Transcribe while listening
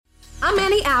I'm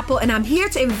Annie Apple, and I'm here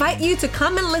to invite you to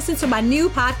come and listen to my new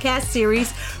podcast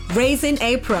series, Raising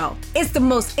a Pro. It's the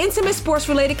most intimate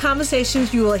sports-related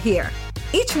conversations you will hear.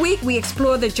 Each week, we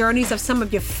explore the journeys of some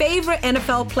of your favorite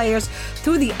NFL players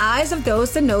through the eyes of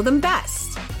those that know them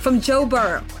best. From Joe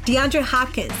Burrow, DeAndre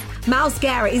Hopkins, Myles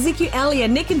Garrett, Ezekiel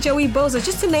Elliott, Nick and Joey Bosa,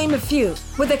 just to name a few.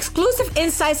 With exclusive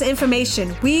insights and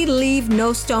information, we leave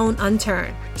no stone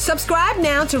unturned. Subscribe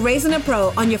now to Raising a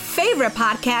Pro on your favorite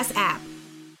podcast app.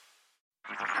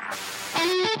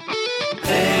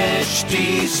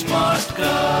 HD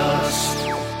Smartcast.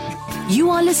 You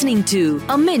are listening to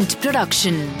a Mint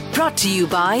production brought to you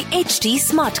by HD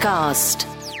Smartcast.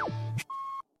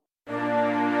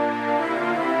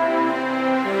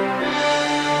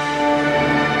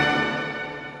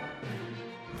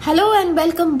 Hello and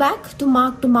welcome back to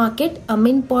Mark to Market, a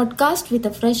Mint podcast with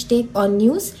a fresh take on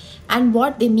news and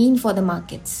what they mean for the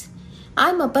markets.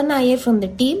 I'm Aparna Iyer from the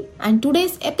team, and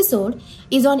today's episode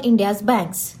is on India's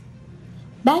banks.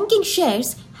 Banking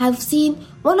shares have seen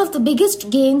one of the biggest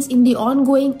gains in the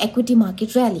ongoing equity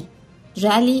market rally.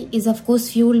 Rally is of course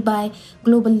fueled by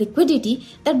global liquidity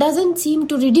that doesn't seem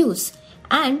to reduce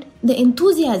and the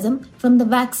enthusiasm from the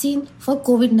vaccine for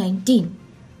COVID-19.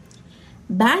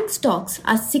 Bank stocks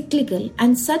are cyclical,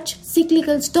 and such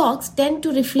cyclical stocks tend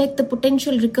to reflect the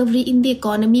potential recovery in the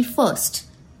economy first.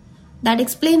 That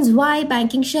explains why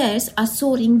banking shares are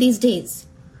soaring these days.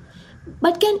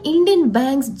 But can Indian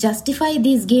banks justify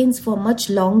these gains for much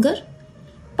longer?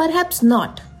 Perhaps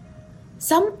not.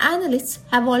 Some analysts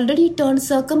have already turned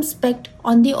circumspect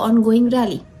on the ongoing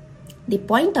rally. They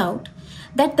point out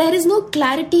that there is no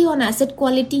clarity on asset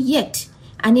quality yet,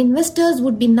 and investors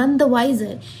would be none the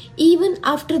wiser even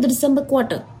after the December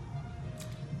quarter.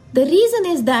 The reason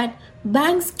is that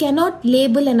banks cannot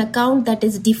label an account that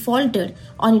is defaulted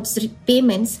on its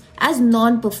repayments as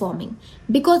non-performing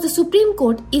because the Supreme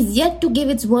Court is yet to give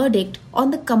its verdict on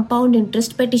the compound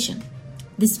interest petition.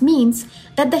 This means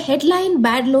that the headline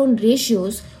bad loan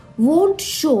ratios won't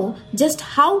show just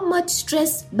how much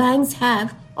stress banks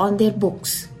have on their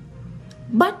books.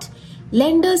 But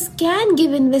lenders can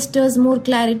give investors more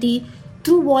clarity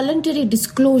through voluntary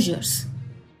disclosures.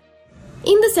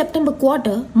 In the September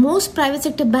quarter, most private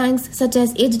sector banks such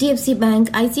as HDFC Bank,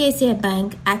 ICICI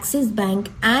Bank, Axis Bank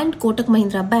and Kotak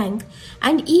Mahindra Bank,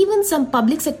 and even some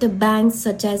public sector banks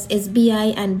such as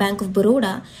SBI and Bank of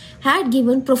Baroda had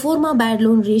given pro forma bad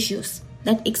loan ratios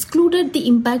that excluded the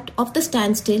impact of the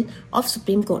standstill of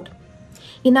Supreme Court.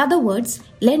 In other words,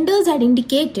 lenders had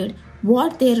indicated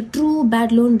what their true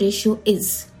bad loan ratio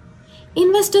is.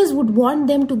 Investors would want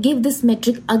them to give this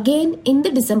metric again in the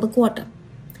December quarter.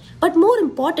 But more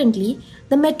importantly,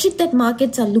 the metric that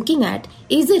markets are looking at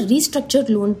is a restructured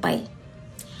loan pile.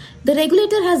 The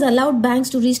regulator has allowed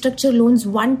banks to restructure loans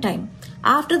one time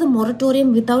after the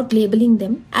moratorium without labeling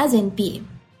them as NPA.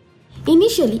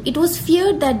 Initially, it was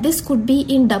feared that this could be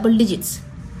in double digits.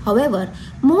 However,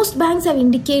 most banks have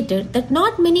indicated that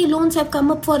not many loans have come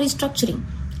up for restructuring,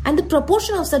 and the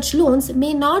proportion of such loans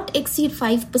may not exceed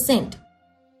 5%.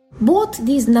 Both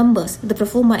these numbers, the pro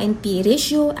forma NPA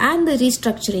ratio and the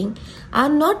restructuring, are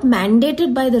not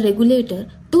mandated by the regulator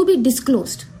to be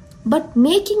disclosed, but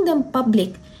making them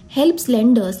public helps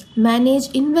lenders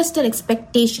manage investor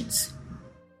expectations.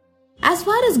 As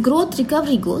far as growth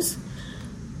recovery goes,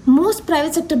 most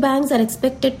private sector banks are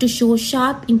expected to show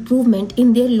sharp improvement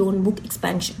in their loan book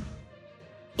expansion.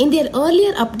 In their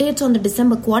earlier updates on the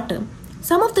December quarter,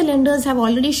 some of the lenders have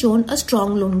already shown a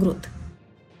strong loan growth.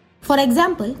 For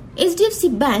example,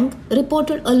 HDFC Bank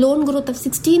reported a loan growth of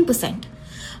 16%,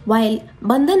 while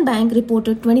Bandhan Bank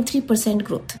reported 23%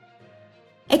 growth.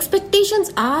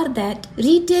 Expectations are that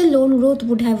retail loan growth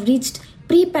would have reached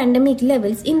pre-pandemic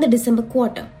levels in the December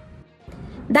quarter.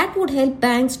 That would help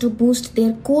banks to boost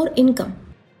their core income.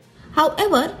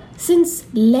 However, since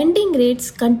lending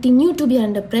rates continue to be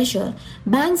under pressure,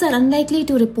 banks are unlikely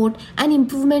to report an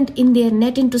improvement in their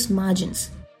net interest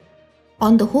margins.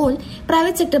 On the whole,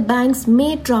 private sector banks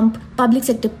may trump public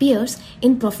sector peers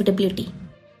in profitability.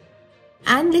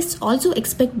 Analysts also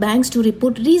expect banks to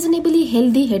report reasonably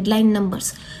healthy headline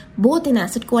numbers, both in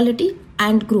asset quality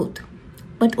and growth.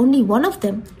 But only one of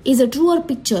them is a truer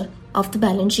picture of the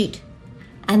balance sheet.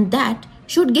 And that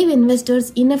should give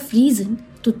investors enough reason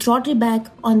to throttle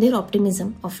back on their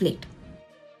optimism of late.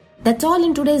 That's all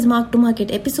in today's Mark to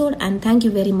Market episode, and thank you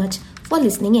very much for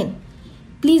listening in.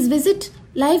 Please visit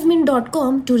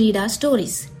livemint.com to read our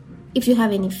stories. If you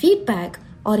have any feedback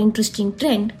or interesting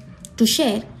trend to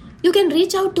share, you can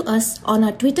reach out to us on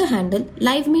our Twitter handle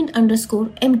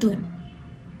livemint_M2M.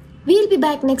 We'll be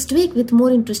back next week with more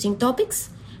interesting topics.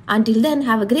 Until then,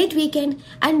 have a great weekend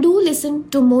and do listen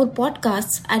to more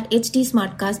podcasts at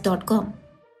htsmartcast.com.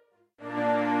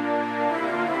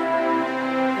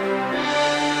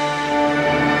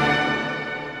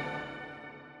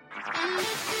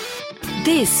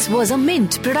 This was a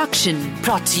Mint production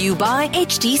brought to you by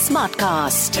HT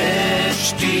Smartcast.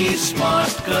 HT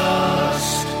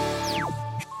Smartcast.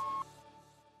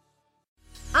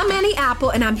 I'm Annie Apple,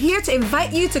 and I'm here to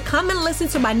invite you to come and listen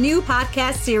to my new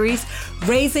podcast series,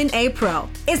 Raising a Pro.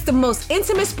 It's the most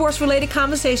intimate sports-related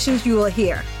conversations you will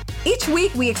hear. Each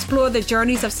week, we explore the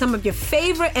journeys of some of your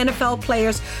favorite NFL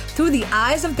players through the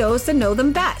eyes of those that know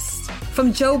them best.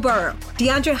 From Joe Burrow,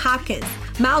 DeAndre Hopkins,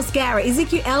 Myles Garrett,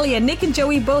 Ezekiel Elliott, Nick and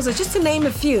Joey Bosa, just to name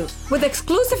a few. With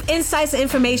exclusive insights and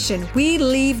information, we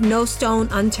leave no stone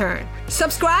unturned.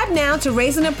 Subscribe now to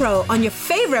Raising a Pro on your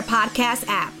favorite podcast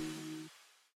app.